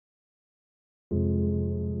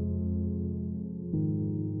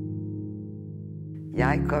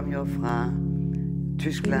Jeg kom jo fra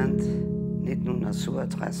Tyskland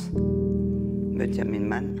 1967. Mødte jeg min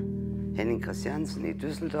mand, Christiansen, i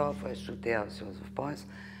Düsseldorf, og jeg studerede hos Josef Beuys.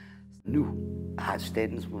 Nu har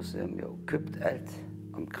Statens Museum jo købt alt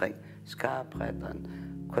omkring Skarpretteren,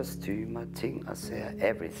 kostymer, ting og sager,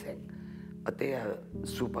 everything. Og det er jeg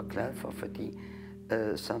super glad for, fordi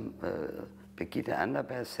som Birgitte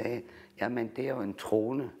Anderberg sagde, jamen det er jo en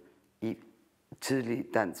trone i tidlig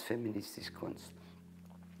dansk feministisk kunst.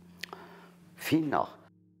 Fint nok.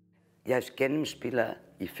 Jeg gennemspiller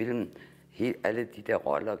i filmen alle de der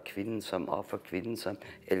roller, kvinden som offer, kvinden som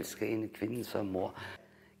elskerinde, kvinden som mor.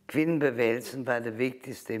 Kvindebevægelsen var det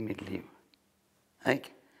vigtigste i mit liv.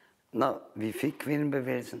 Ikke? Når vi fik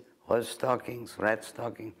kvindebevægelsen, rødstockings,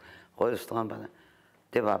 redstockings, rødstrømperne,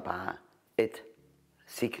 det var bare et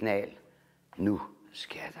signal. Nu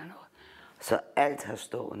sker der noget. Så alt har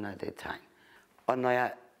stået under det tegn. Og når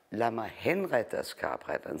jeg lader mig henrette af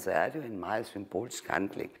Skarpretteren, så er det jo en meget symbolsk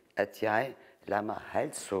handling, at jeg lader mig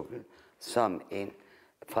halshugge som en,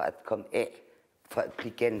 for at komme af, for at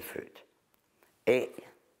blive genfødt. Af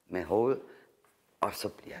med hovedet, og så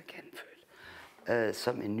bliver jeg genfødt.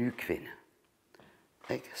 Som en ny kvinde.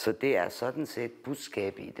 Ikke? Så det er sådan set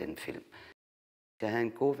budskabet i den film. Jeg havde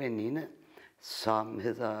en god veninde, som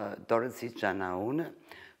hedder Dorothy Janaone,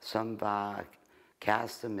 som var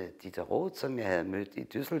kæreste med Dieter Roth, som jeg havde mødt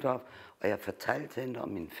i Düsseldorf, og jeg fortalte hende om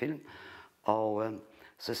min film, og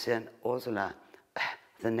så siger han, Ursula,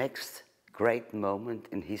 the next great moment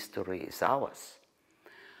in history is ours.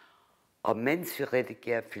 Og mens vi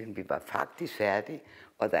redigerede film, vi var faktisk færdige,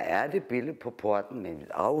 og der er det billede på porten med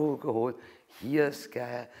et afhugget hoved. Her skal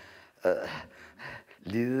jeg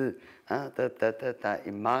lide i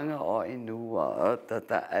mange år endnu, og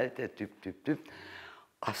alt er dybt.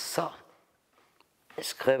 Og så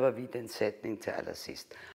skriver vi den sætning til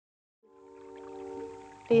allersidst.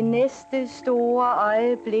 Det næste store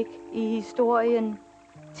øjeblik i historien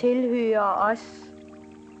tilhører os.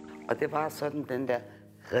 Og det var sådan den der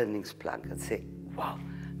redningsplanke til, wow,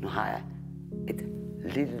 nu har jeg et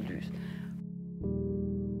lille lys.